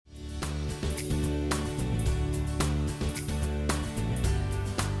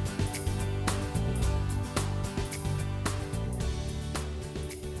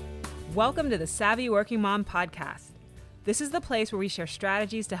Welcome to the Savvy Working Mom podcast. This is the place where we share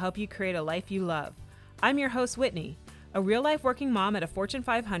strategies to help you create a life you love. I'm your host, Whitney, a real-life working mom at a Fortune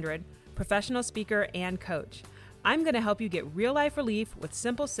 500, professional speaker, and coach. I'm going to help you get real-life relief with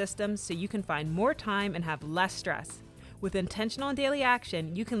simple systems so you can find more time and have less stress. With intentional daily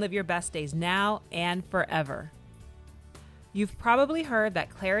action, you can live your best days now and forever. You've probably heard that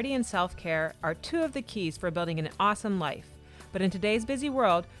clarity and self-care are two of the keys for building an awesome life. But in today's busy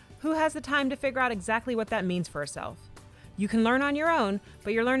world, who has the time to figure out exactly what that means for herself? You can learn on your own,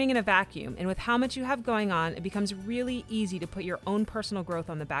 but you're learning in a vacuum, and with how much you have going on, it becomes really easy to put your own personal growth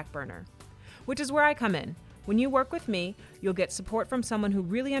on the back burner. Which is where I come in. When you work with me, you'll get support from someone who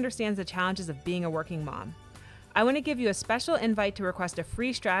really understands the challenges of being a working mom. I want to give you a special invite to request a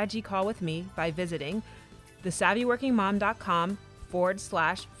free strategy call with me by visiting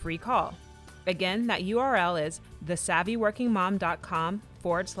thesavvyworkingmom.com/free call. Again, that URL is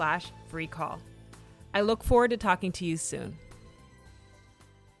thesavvyworkingmom.com/free call. I look forward to talking to you soon.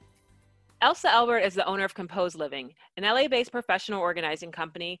 Elsa Elbert is the owner of Compose Living, an LA-based professional organizing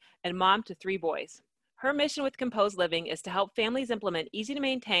company and mom to 3 boys. Her mission with Compose Living is to help families implement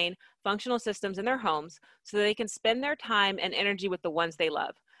easy-to-maintain functional systems in their homes so that they can spend their time and energy with the ones they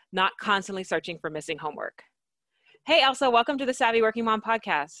love, not constantly searching for missing homework. Hey, Elsa, welcome to the Savvy Working Mom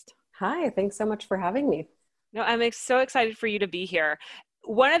podcast. Hi, thanks so much for having me. No, I'm so excited for you to be here.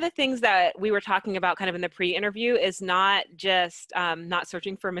 One of the things that we were talking about kind of in the pre-interview is not just not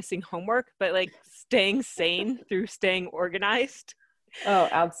searching for missing homework, but like staying sane through staying organized. Oh,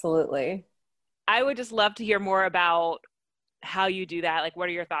 absolutely. I would just love to hear more about how you do that. Like, what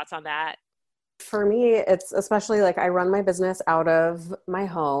are your thoughts on that? For me, it's especially like I run my business out of my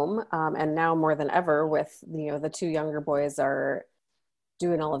home, and now more than ever with, the 2 younger boys are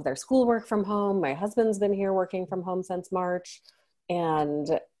doing all of their schoolwork from home. My husband's been here working from home since March.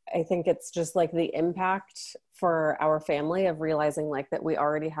 And I think it's just like the impact for our family of realizing like that we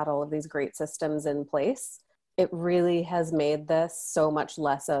already had all of these great systems in place. It really has made this so much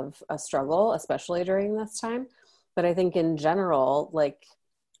less of a struggle, especially during this time. But I think in general, like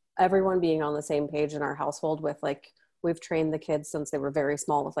everyone being on the same page in our household with like, we've trained the kids since they were very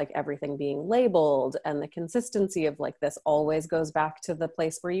small with like everything being labeled, and the consistency of like this always goes back to the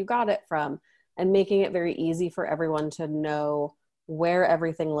place where you got it from, and making it very easy for everyone to know where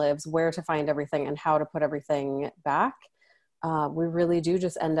everything lives, where to find everything, and how to put everything back. We really do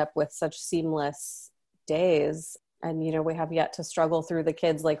just end up with such seamless days. And, we have yet to struggle through the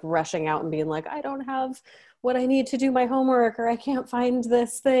kids like rushing out and being like, I don't have what I need to do my homework, or I can't find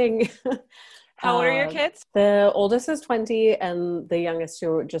this thing. How old are your kids? The oldest is 20 and the youngest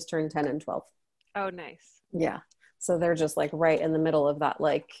 2 just turned 10 and 12. Oh, nice. Yeah. So they're just like right in the middle of that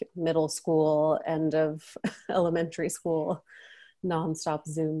like middle school, end of elementary school, nonstop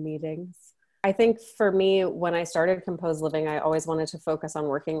Zoom meetings. I think for me, when I started Compose Living, I always wanted to focus on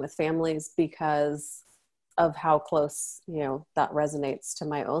working with families because of how close, that resonates to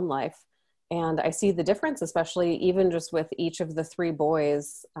my own life. And I see the difference, especially even just with each of the 3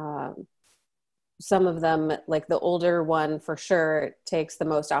 boys. Some of them, like the older one for sure, takes the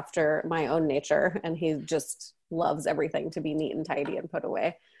most after my own nature, and he just loves everything to be neat and tidy and put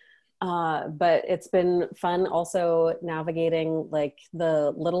away. But it's been fun also navigating like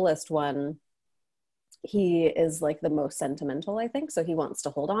the littlest one. He is like the most sentimental, I think. So he wants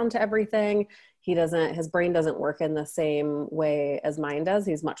to hold on to everything. His brain doesn't work in the same way as mine does.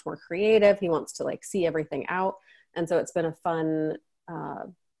 He's much more creative. He wants to like see everything out. And so it's been a fun,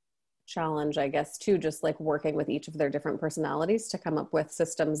 challenge, I guess, too, just like working with each of their different personalities to come up with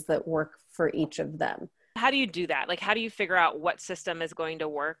systems that work for each of them. How do you do that? Like, how do you figure out what system is going to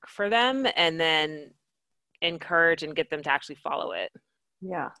work for them and then encourage and get them to actually follow it?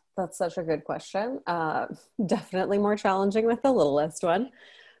 Yeah, that's such a good question. Definitely more challenging with the littlest one,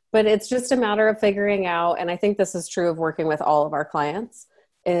 but it's just a matter of figuring out, and I think this is true of working with all of our clients,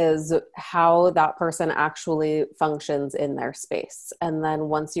 is how that person actually functions in their space. And then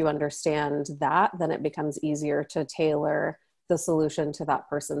once you understand that, then it becomes easier to tailor the solution to that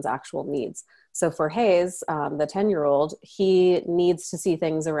person's actual needs. So for Hayes, the 10-year-old, he needs to see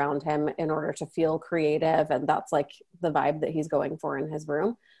things around him in order to feel creative. And that's like the vibe that he's going for in his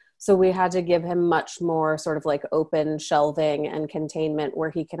room. So we had to give him much more sort of like open shelving and containment where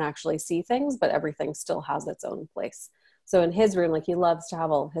he can actually see things, but everything still has its own place. So in his room, like he loves to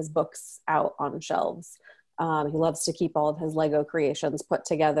have all his books out on shelves. He loves to keep all of his Lego creations put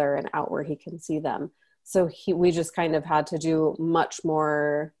together and out where he can see them. So we just kind of had to do much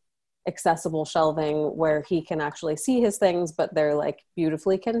more accessible shelving where he can actually see his things, but they're like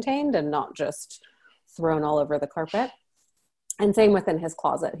beautifully contained and not just thrown all over the carpet. And same within his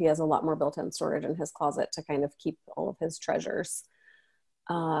closet. He has a lot more built-in storage in his closet to kind of keep all of his treasures.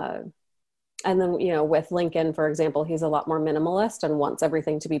 And then, with Lincoln, for example, he's a lot more minimalist and wants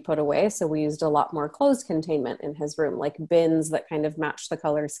everything to be put away. So we used a lot more clothes containment in his room, like bins that kind of match the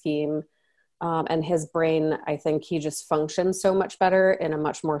color scheme. And his brain, I think he just functions so much better in a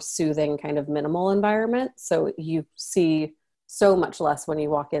much more soothing kind of minimal environment. So you see so much less when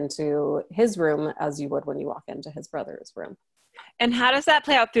you walk into his room as you would when you walk into his brother's room. And how does that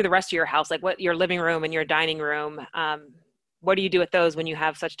play out through the rest of your house? Like what your living room and your dining room, what do you do with those when you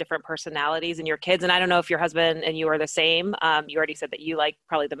have such different personalities and your kids? And I don't know if your husband and you are the same. You already said that you like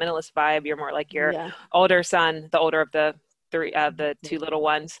probably the minimalist vibe. You're more like your older son, the older of the two little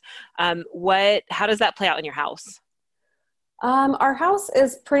ones. How does that play out in your house? Our house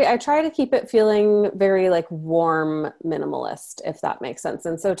is I try to keep it feeling very like warm minimalist, if that makes sense.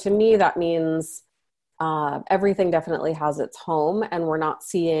 And so to me, that means everything definitely has its home, and we're not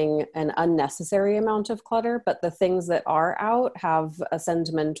seeing an unnecessary amount of clutter, but the things that are out have a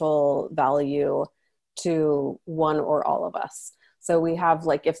sentimental value to one or all of us. So we have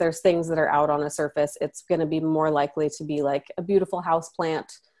like, if there's things that are out on a surface, it's going to be more likely to be like a beautiful house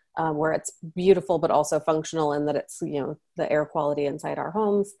plant where it's beautiful, but also functional in that it's, the air quality inside our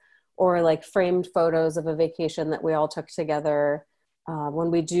homes, or like framed photos of a vacation that we all took together.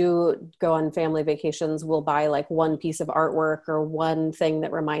 When we do go on family vacations, we'll buy like one piece of artwork or one thing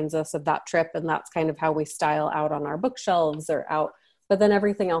that reminds us of that trip. And that's kind of how we style out on our bookshelves or out, but then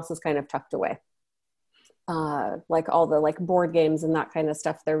everything else is kind of tucked away. Like all the like board games and that kind of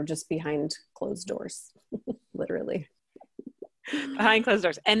stuff, they're just behind closed doors, literally. Behind closed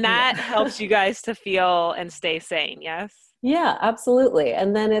doors. And that helps you guys to feel and stay sane. Yes. Yeah, absolutely.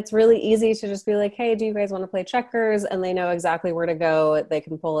 And then it's really easy to just be like, hey, do you guys want to play checkers? And they know exactly where to go. They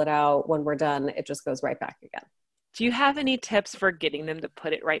can pull it out when we're done. It just goes right back again. Do you have any tips for getting them to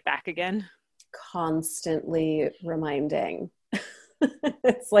put it right back again? Constantly reminding.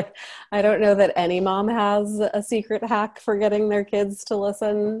 It's like, I don't know that any mom has a secret hack for getting their kids to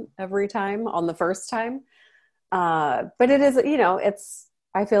listen every time on the first time. But it is,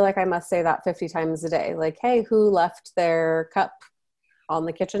 I feel like I must say that 50 times a day. Like, hey, who left their cup on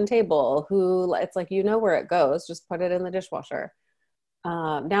the kitchen table? It's like, where it goes, just put it in the dishwasher.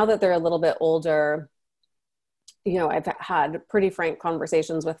 Now that they're a little bit older, I've had pretty frank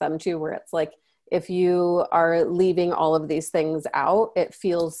conversations with them too, where it's like, if you are leaving all of these things out, it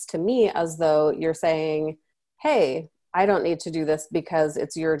feels to me as though you're saying, hey, I don't need to do this because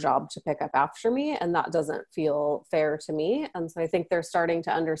it's your job to pick up after me. And that doesn't feel fair to me. And so I think they're starting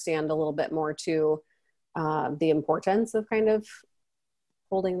to understand a little bit more too, the importance of kind of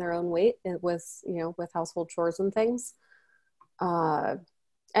holding their own weight with household chores and things.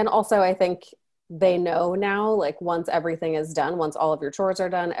 And also I think they know now, like once everything is done, once all of your chores are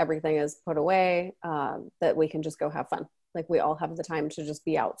done, everything is put away, that we can just go have fun. Like we all have the time to just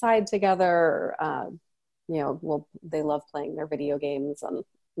be outside together. They love playing their video games and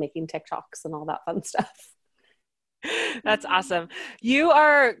making TikToks and all that fun stuff. That's awesome. You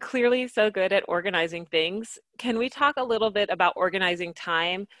are clearly so good at organizing things. Can we talk a little bit about organizing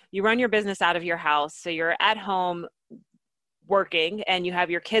time? You run your business out of your house, so you're at home working and you have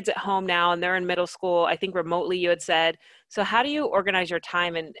your kids at home now and they're in middle school, I think remotely you had said. So how do you organize your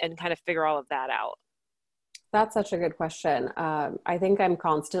time and kind of figure all of that out? That's such a good question. I think I'm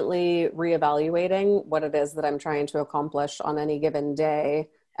constantly reevaluating what it is that I'm trying to accomplish on any given day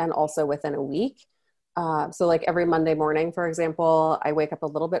and also within a week. So like every Monday morning, for example, I wake up a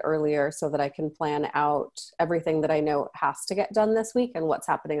little bit earlier so that I can plan out everything that I know has to get done this week and what's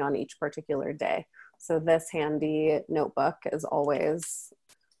happening on each particular day. So this handy notebook is always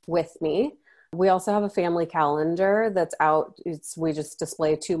with me. We also have a family calendar that's out. We just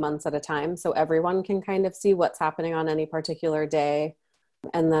display 2 months at a time. So everyone can kind of see what's happening on any particular day.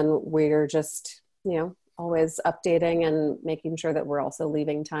 And then we're just, always updating and making sure that we're also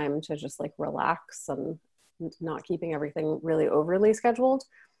leaving time to just like relax and not keeping everything really overly scheduled.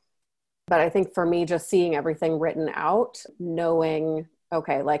 But I think for me, just seeing everything written out, knowing,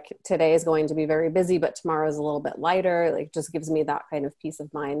 okay, like today is going to be very busy, but tomorrow is a little bit lighter, like just gives me that kind of peace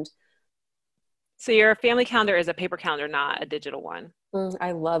of mind. So your family calendar is a paper calendar, not a digital one.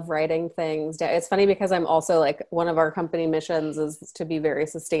 I love writing things down. It's funny because I'm also like, one of our company missions is to be very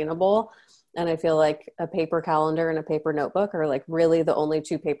sustainable. And I feel like a paper calendar and a paper notebook are like really the only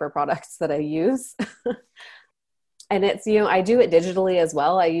 2 paper products that I use. And it's, I do it digitally as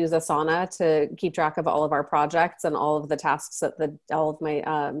well. I use Asana to keep track of all of our projects and all of the tasks that all of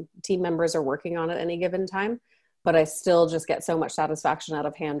my team members are working on at any given time. but I still just get so much satisfaction out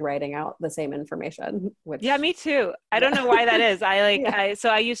of handwriting out the same information, which Yeah, me too. I don't yeah. know why that is. Yeah. So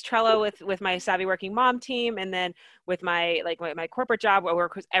I use Trello with my Savvy Working Mom team, and then with my corporate job where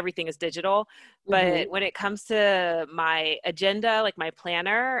everything is digital. Hmm. But when it comes to my agenda, like my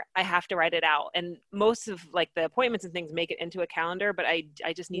planner, I have to write it out. And most of like the appointments and things make it into a calendar, but I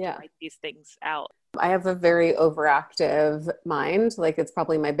just need to Yeah. write these things out. I have a very overactive mind. Like it's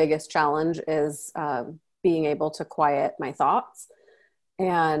probably my biggest challenge is being able to quiet my thoughts.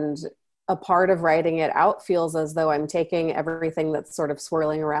 And a part of writing it out feels as though I'm taking everything that's sort of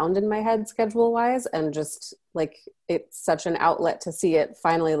swirling around in my head schedule wise and just like it's such an outlet to see it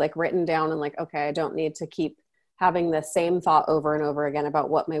finally like written down and like, okay, I don't need to keep having the same thought over and over again about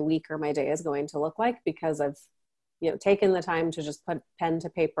what my week or my day is going to look like because I've taken the time to just put pen to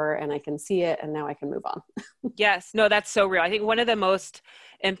paper and I can see it and now I can move on. Yes, no, that's so real. I think one of the most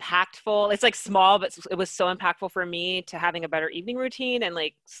impactful, it's like small, but it was so impactful for me to having a better evening routine and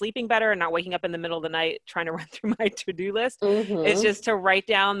like sleeping better and not waking up in the middle of the night trying to run through my to-do list. Is Mm-hmm. just to write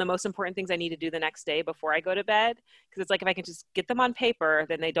down the most important things I need to do the next day before I go to bed. Because it's like if I can just get them on paper,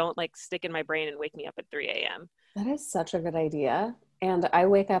 then they don't like stick in my brain and wake me up at 3 a.m. That is such a good idea. And I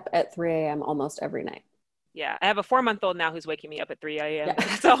wake up at 3 a.m. almost every night. Yeah, I have a 4-month-old now who's waking me up at 3 a.m. Yeah. But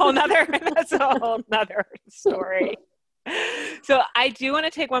that's a whole nother story. So I do want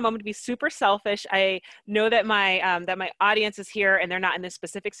to take one moment to be super selfish. I know that my audience is here and they're not in this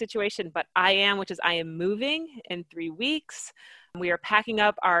specific situation, but I am, which is I am moving in 3 weeks. We are packing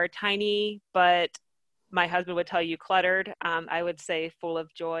up our tiny, but my husband would tell you cluttered. I would say full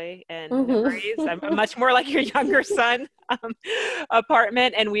of joy and memories. I'm Mm-hmm. much more like your younger son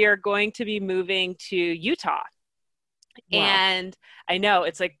apartment, and we are going to be moving to Utah. Wow. And I know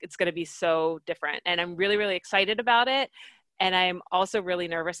it's going to be so different, and I'm really, really excited about it. And I'm also really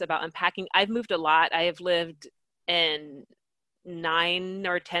nervous about unpacking. I've moved a lot. I have lived in 9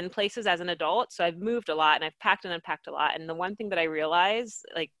 or 10 places as an adult. So I've moved a lot and I've packed and unpacked a lot. And the one thing that I realize,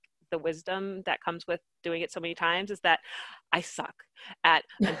 like the wisdom that comes with doing it so many times, is that I suck at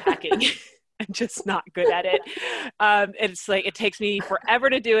unpacking. I'm just not good at it. It's like it takes me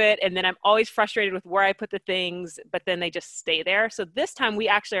forever to do it. And then I'm always frustrated with where I put the things, but then they just stay there. So this time we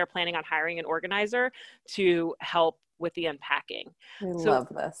actually are planning on hiring an organizer to help with the unpacking. I So love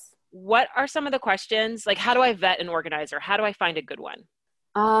this. what are some of the questions? Like, how do I vet an organizer? How do I find a good one?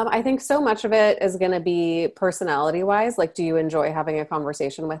 I think so much of it is going to be personality wise. Like, do you enjoy having a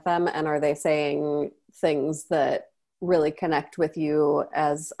conversation with them? And are they saying things that really connect with you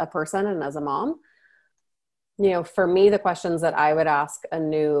as a person and as a mom? For me, the questions that I would ask a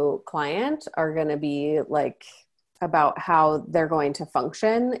new client are going to be like about how they're going to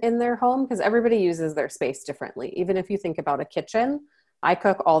function in their home because everybody uses their space differently. Even if you think about a kitchen, I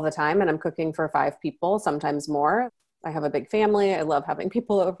cook all the time and I'm cooking for 5 people, sometimes more. I have a big family. I love having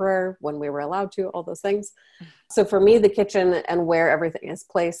people over when we were allowed to, all those things. So for me, the kitchen and where everything is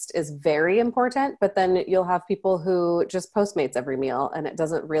placed is very important. But then you'll have people who just Postmates every meal and it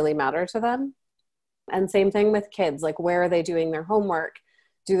doesn't really matter to them. And same thing with kids, like where are they doing their homework?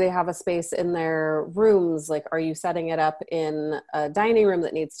 Do they have a space in their rooms? Like, are you setting it up in a dining room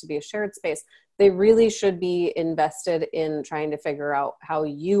that needs to be a shared space? They really should be invested in trying to figure out how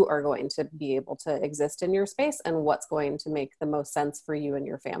you are going to be able to exist in your space and what's going to make the most sense for you and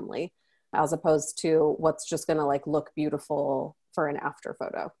your family, as opposed to what's just going to like look beautiful for an after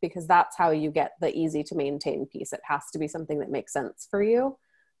photo, because that's how you get the easy to maintain piece. It has to be something that makes sense for you.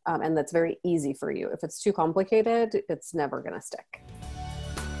 And that's very easy for you. If it's too complicated, it's never going to stick.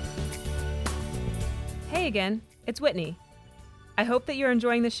 Hey again, it's Whitney. I hope that you're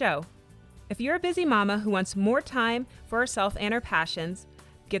enjoying the show. If you're a busy mama who wants more time for herself and her passions,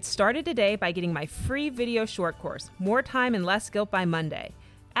 get started today by getting my free video short course, More Time and Less Guilt by Monday,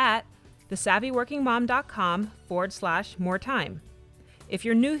 at thesavvyworkingmom.com/more time. If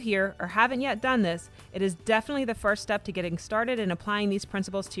you're new here or haven't yet done this, it is definitely the first step to getting started and applying these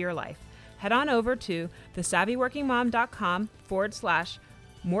principles to your life. Head on over to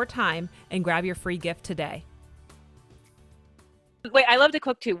thesavvyworkingmom.com/more time and grab your free gift today. Wait, I love to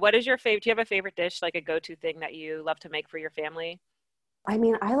cook too. What is your favorite? Do you have a favorite dish, like a go-to thing that you love to make for your family? I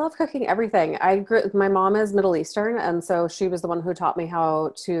mean, I love cooking everything. My mom is Middle Eastern, and so she was the one who taught me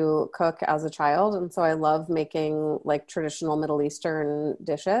how to cook as a child. And so I love making like traditional Middle Eastern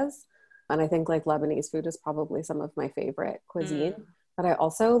dishes. And I think like Lebanese food is probably some of my favorite cuisine. But I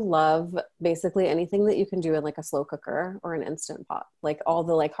also love basically anything that you can do in like a slow cooker or an Instant Pot, like all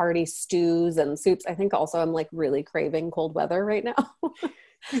the like hearty stews and soups. I think also I'm like really craving cold weather right now.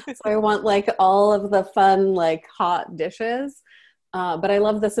 So I want like all of the fun, like hot dishes. But I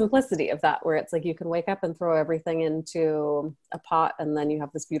love the simplicity of that, where it's like you can wake up and throw everything into a pot, and then you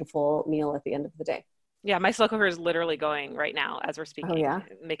have this beautiful meal at the end of the day. Yeah, my slow cooker is literally going right now as we're Oh speaking, yeah.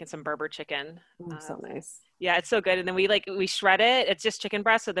 making some Berber chicken. Oh, so nice. Yeah, it's so good. And then we shred it. It's just chicken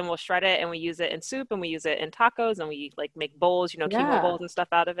breast, so then we'll shred it and we use it in soup and we use it in tacos and we like make bowls, quinoa Yeah. bowls and stuff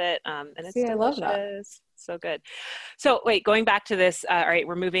out of it. And it's See, I love that. delicious. So good. So wait, going back to this. All right,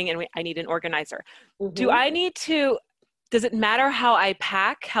 we're moving and I need an organizer. Do Hmm. I need to? Does it matter how I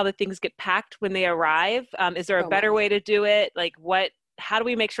pack, how the things get packed when they arrive? Is there a So better much. way to do it? Like how do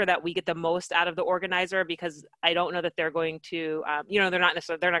we make sure that we get the most out of the organizer? Because I don't know that they're going to, they're not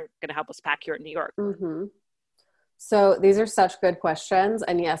going to help us pack here in New York. Hmm. So these are such good questions.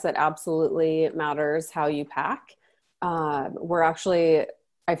 And yes, it absolutely matters how you pack. We're actually,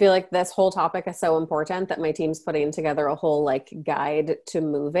 I feel like this whole topic is so important that my team's putting together a whole like guide to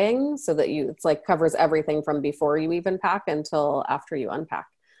moving so that it's like covers everything from before you even pack until after you unpack.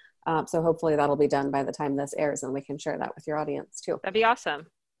 So hopefully that'll be done by the time this airs and we can share that with your audience too. That'd be awesome.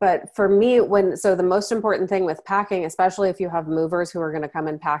 But for me, so the most important thing with packing, especially if you have movers who are going to come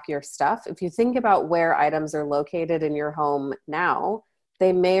and pack your stuff, if you think about where items are located in your home now,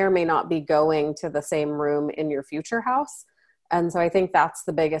 they may or may not be going to the same room in your future house. And so I think that's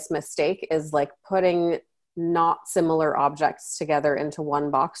the biggest mistake, is like putting not similar objects together into one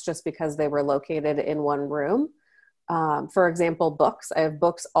box just because they were located in one room. For example, books. I have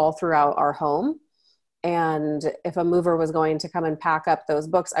books all throughout our home. And if a mover was going to come and pack up those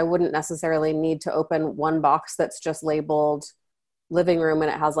books, I wouldn't necessarily need to open one box that's just labeled living room and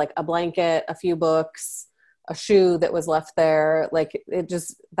it has like a blanket, a few books, a shoe that was left there. Like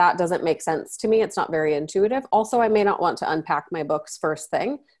that doesn't make sense to me. It's not very intuitive. Also, I may not want to unpack my books first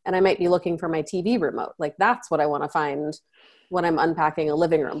thing, and I might be looking for my TV remote. Like that's what I want to find when I'm unpacking a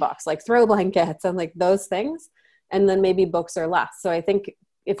living room box, like throw blankets and like those things. And then maybe books are last. So I think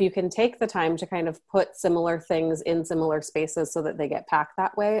if you can take the time to kind of put similar things in similar spaces so that they get packed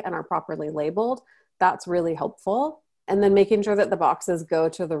that way and are properly labeled, that's really helpful. And then making sure that the boxes go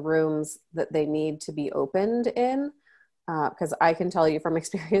to the rooms that they need to be opened in. Because I can tell you from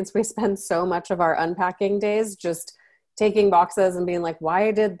experience, we spend so much of our unpacking days just taking boxes and being like,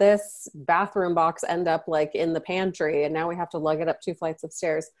 why did this bathroom box end up like in the pantry? And now we have to lug it up 2 flights of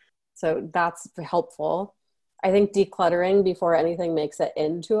stairs. So that's helpful. I think decluttering before anything makes it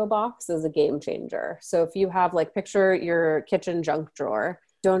into a box is a game changer. So if you have like, picture your kitchen junk drawer,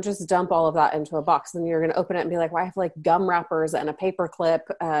 don't just dump all of that into a box. Then you're going to open it and be like, well, I have like gum wrappers and a paper clip.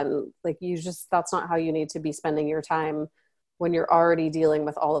 And like, that's not how you need to be spending your time when you're already dealing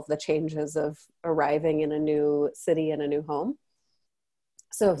with all of the changes of arriving in a new city and a new home.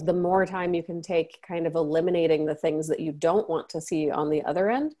 So if the more time you can take kind of eliminating the things that you don't want to see on the other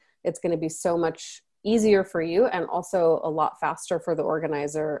end, it's going to be so much easier for you and also a lot faster for the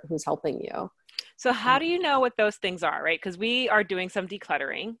organizer who's helping you. So how do you know what those things are, right? Because we are doing some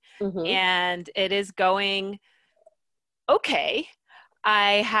decluttering and it is going okay.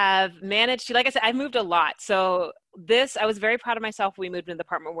 I have managed to, like I said, I moved a lot. So I was very proud of myself. We moved in the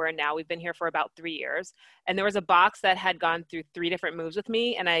apartment we're in now. We've been here for about 3 years. And there was a box that had gone through 3 different moves with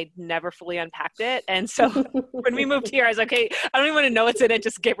me and I never fully unpacked it. And so when we moved here, I was like, okay, I don't even want to know what's in it.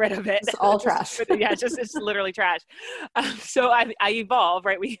 Just get rid of it. It's all trash. Yeah, it's literally trash. So I evolve,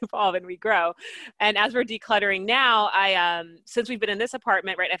 right? We evolve and we grow. And as we're decluttering now, since we've been in this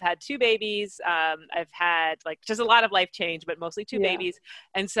apartment, right, I've had 2 babies. I've had like just a lot of life change, but mostly 2 babies.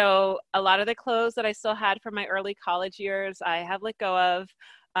 And so a lot of the clothes that I still had from my early college years, I have let go of,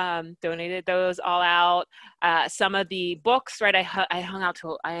 donated those all out. Some of the books, right, I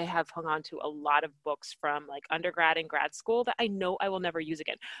have hung on to a lot of books from like undergrad and grad school that I know I will never use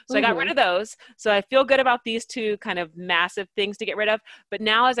again. So I got rid of those. So I feel good about these 2 kind of massive things to get rid of. But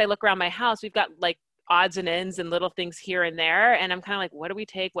now as I look around my house, we've got like odds and ends and little things here and there. And I'm kind of like, what do we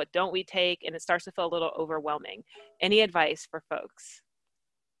take? What don't we take? And it starts to feel a little overwhelming. Any advice for folks?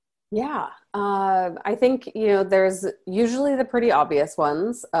 Yeah. I think, there's usually the pretty obvious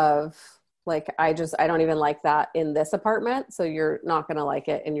ones of like, I don't even like that in this apartment. So you're not going to like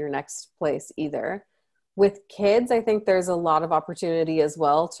it in your next place either. With kids, I think there's a lot of opportunity as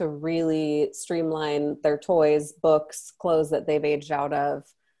well to really streamline their toys, books, clothes that they've aged out of.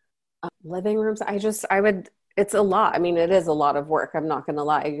 Living rooms, it's a lot. I mean, it is a lot of work. I'm not going to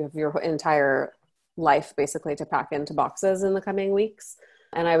lie. You have your entire life basically to pack into boxes in the coming weeks.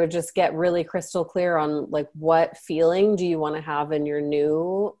 And I would just get really crystal clear on like, what feeling do you want to have in your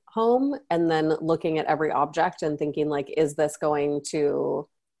new home? And then looking at every object and thinking like, is this going to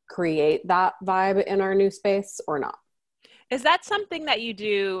create that vibe in our new space or not? Is that something that you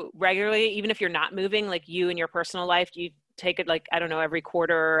do regularly, even if you're not moving, like you in your personal life? Do you take it like, I don't know, every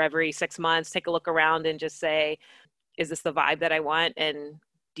quarter or every 6 months, take a look around and just say, is this the vibe that I want? And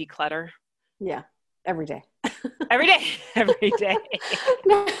declutter. Yeah. Every day. Every day. Every day.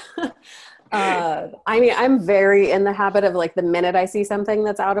 I mean, I'm very in the habit of like the minute I see something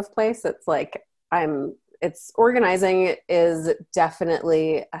that's out of place, it's like it's organizing is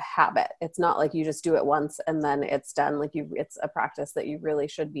definitely a habit. It's not like you just do it once and then it's done. Like it's a practice that you really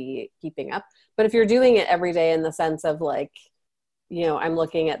should be keeping up. But if you're doing it every day in the sense of like, I'm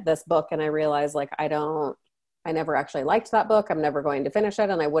looking at this book and I realize like, I never actually liked that book. I'm never going to finish it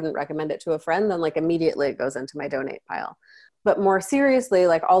and I wouldn't recommend it to a friend. Then like immediately it goes into my donate pile. But more seriously,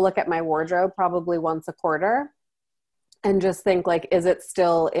 like I'll look at my wardrobe probably once a quarter and just think like, is it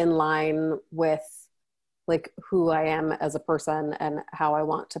still in line with like who I am as a person and how I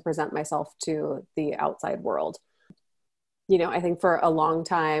want to present myself to the outside world? I think for a long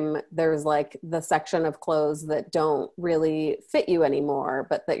time, there's like the section of clothes that don't really fit you anymore,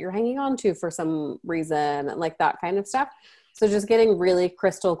 but that you're hanging on to for some reason, and like that kind of stuff. So just getting really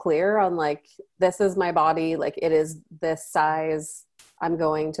crystal clear on like, this is my body, like it is this size. I'm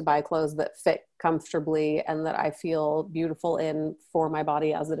going to buy clothes that fit comfortably and that I feel beautiful in for my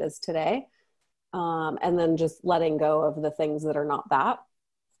body as it is today. And then just letting go of the things that are not that.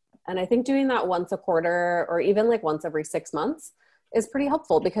 And I think doing that once a quarter or even like once every 6 months is pretty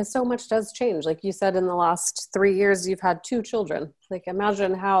helpful because so much does change. Like you said, in the last 3 years, you've had 2 children. Like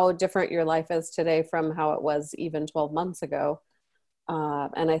imagine how different your life is today from how it was even 12 months ago.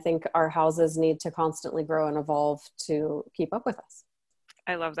 And I think our houses need to constantly grow and evolve to keep up with us.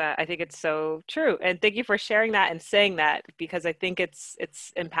 I love that. I think it's so true. And thank you for sharing that and saying that, because I think it's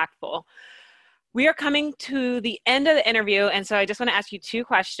impactful. We are coming to the end of the interview, and so I just want to ask you 2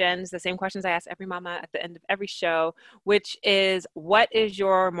 questions, the same questions I ask every mama at the end of every show, which is, what is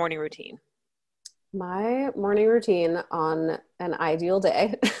your morning routine? My morning routine on an ideal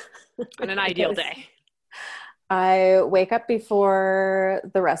day. On an ideal day. I wake up before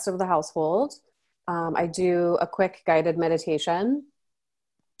the rest of the household. I do a quick guided meditation.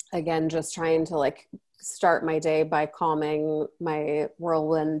 Again, just trying to like start my day by calming my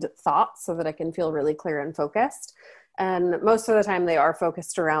whirlwind thoughts so that I can feel really clear and focused. And most of the time they are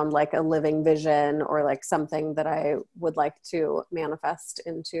focused around like a living vision or like something that I would like to manifest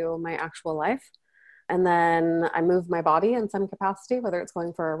into my actual life. And then I move my body in some capacity, whether it's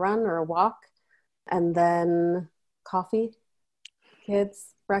going for a run or a walk, and then coffee,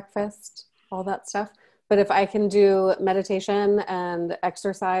 kids, breakfast, all that stuff. But if I can do meditation and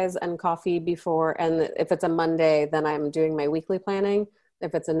exercise and coffee before, and if it's a Monday, then I'm doing my weekly planning.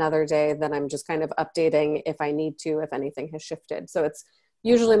 If it's another day, then I'm just kind of updating if I need to, if anything has shifted. So it's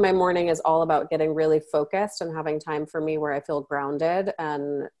usually my morning is all about getting really focused and having time for me where I feel grounded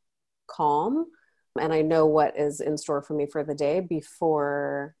and calm. And I know what is in store for me for the day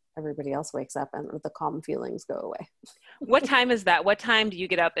before everybody else wakes up and the calm feelings go away. What time is that? What time do you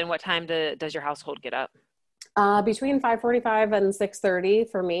get up and what time does your household get up? Between 5:45 and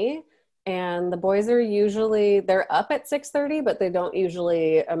 6:30 for me. And the boys are they're up at 6:30, but they don't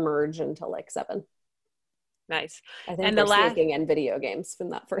usually emerge until like 7. Nice. I think they're sneaking in video games from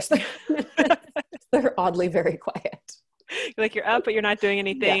that first 30 minutes. They're oddly very quiet. Like you're up, but you're not doing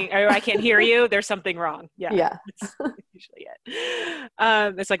anything. Yeah. Or I can't hear you. There's something wrong. Yeah. That's usually it.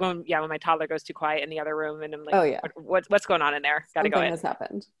 It's like when my toddler goes too quiet in the other room and I'm like, oh yeah, what's going on in there? Gotta go in. Something has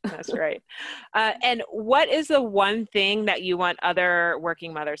happened. That's right. And what is the one thing that you want other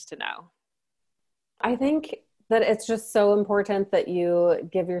working mothers to know? I think that it's just so important that you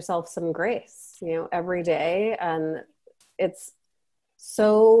give yourself some grace, every day. And it's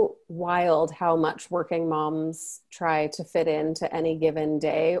so wild how much working moms try to fit into any given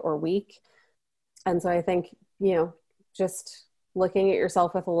day or week. And so I think, just looking at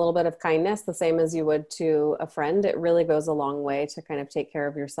yourself with a little bit of kindness, the same as you would to a friend, it really goes a long way to kind of take care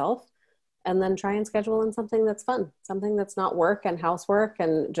of yourself. And then try and schedule in something that's fun, something that's not work and housework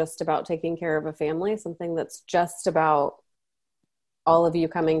and just about taking care of a family, something that's just about all of you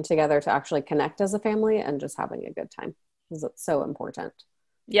coming together to actually connect as a family and just having a good time. Because it's so important.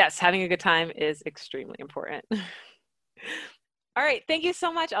 Yes, having a good time is extremely important. All right. Thank you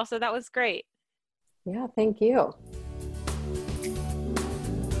so much, Elsa. That was great. Yeah, thank you.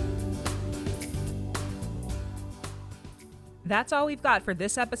 That's all we've got for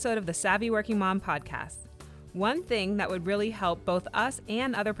this episode of the Savvy Working Mom podcast. One thing that would really help both us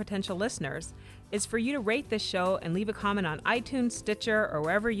and other potential listeners is for you to rate this show and leave a comment on iTunes, Stitcher, or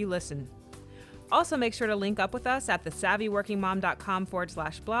wherever you listen. Also, make sure to link up with us at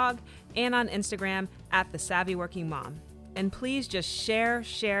thesavvyworkingmom.com/blog and on Instagram at thesavvyworkingmom. And please just share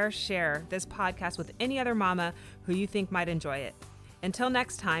this podcast with any other mama who you think might enjoy it. Until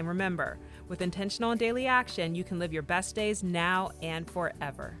next time, remember, with intentional and daily action, you can live your best days now and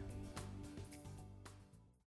forever.